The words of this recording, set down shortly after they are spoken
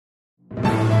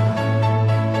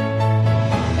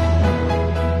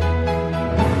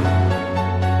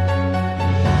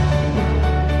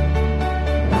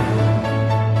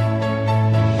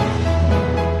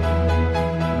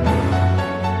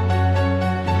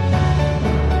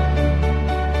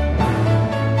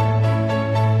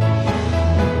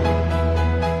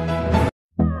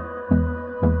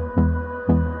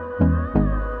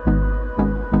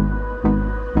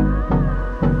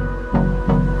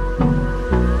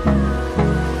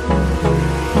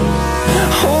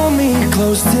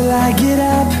close till I get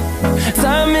up.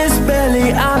 Time is barely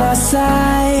on our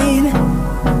side.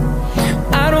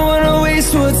 I don't wanna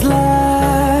waste what's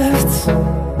left.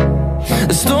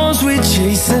 The storms we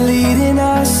chase are leading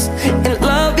us, and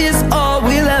love is all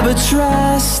we'll ever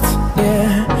trust.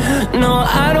 Yeah, no,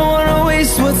 I don't wanna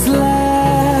waste what's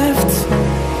left.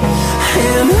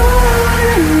 And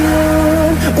on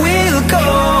we'll go,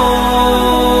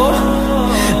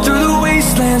 through the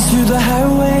wastelands, through the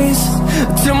highways,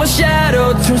 till my shadow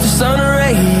turns to sun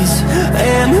rays.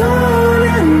 And on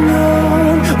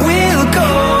we'll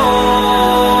go,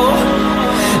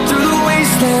 through the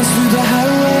wastelands, through the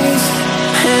highways,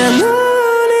 and on.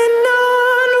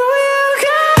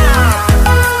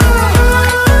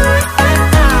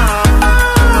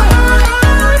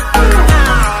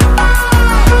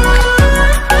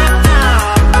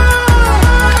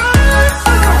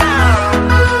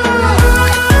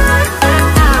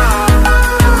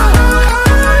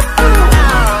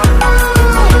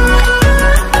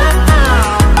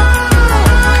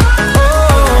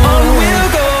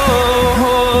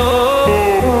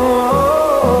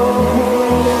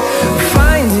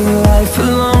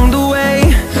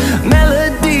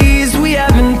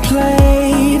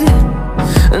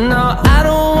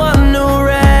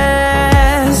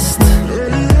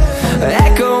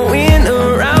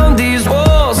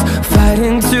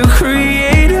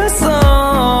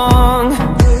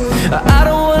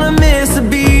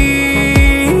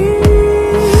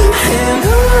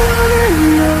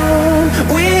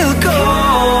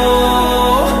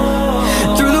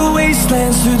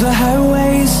 Through the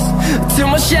highways, till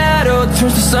my shadow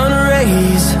turns to sun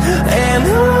rays. And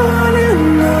on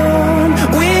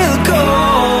we'll go,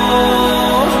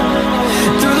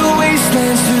 through the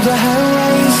wastelands, through the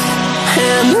highways,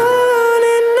 and on.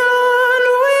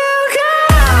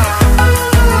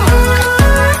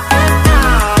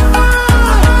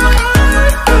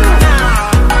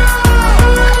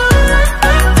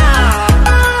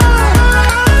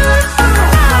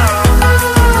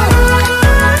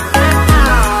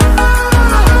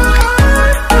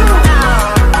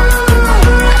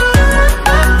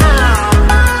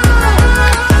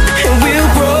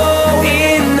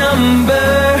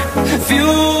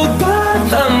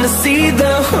 See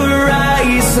the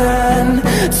horizon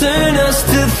turn us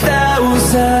to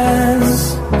thousands,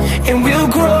 and we'll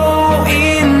grow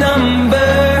in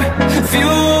number,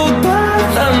 fueled by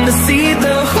them. To see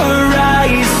the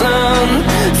horizon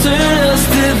turn us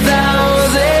to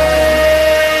thousands,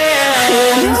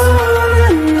 and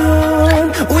on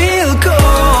we'll go,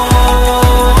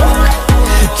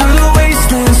 through the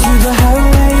wastelands, through the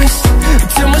highways,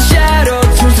 till my shadow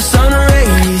turns to sun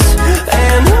rays.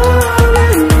 And on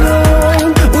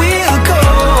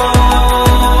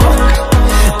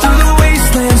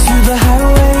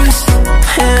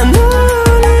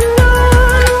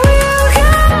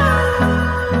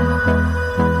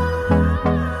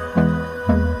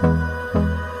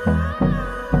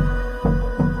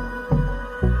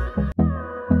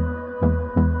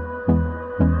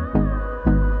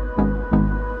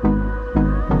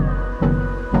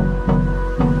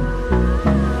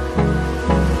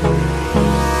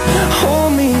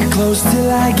close till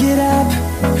I get up.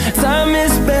 Time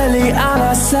is barely on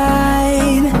our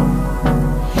side.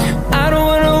 I don't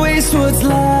wanna waste what's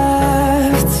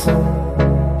left.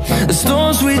 The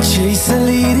storms we chase are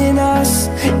leading